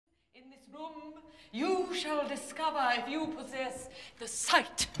room, you shall discover if you possess the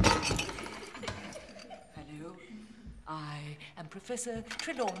sight. Hello, I am Professor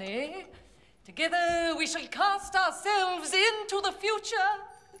Trelawney. Together we shall cast ourselves into the future.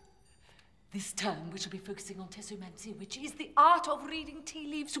 This term we shall be focusing on tessomancy, which is the art of reading tea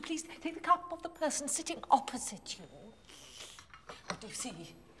leaves. So please take the cup of the person sitting opposite you. What do you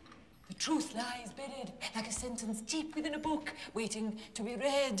see? The truth lies buried like a sentence deep within a book, waiting to be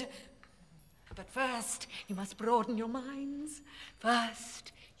read. But first, you must broaden your minds.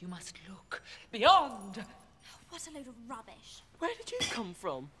 First, you must look beyond. What a load of rubbish. Where did you come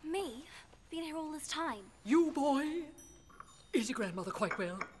from? Me? Been here all this time. You, boy, is your grandmother quite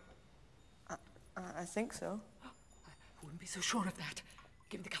well? I think so. I wouldn't be so sure of that.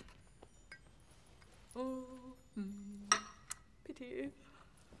 Give me the cup. Oh, pity.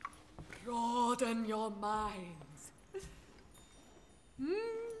 Broaden your minds.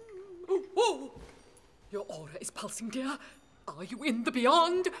 Oh, your aura is pulsing, dear. Are you in the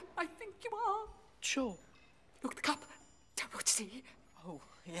beyond? I think you are. Sure. Look at the cup. Tell me what you see. Oh,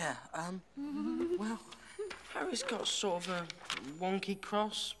 yeah, well, Harry's got sort of a wonky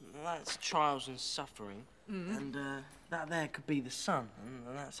cross. That's trials and suffering. And, that there could be the sun,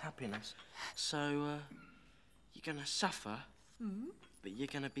 and that's happiness. So, you're gonna suffer, but you're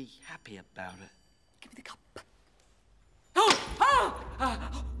gonna be happy about it. Give me the cup. Oh, my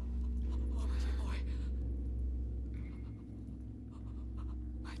dear boy.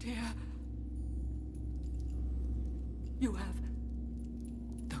 My dear. You have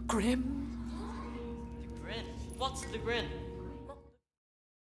the grin. The grin? What's the grin?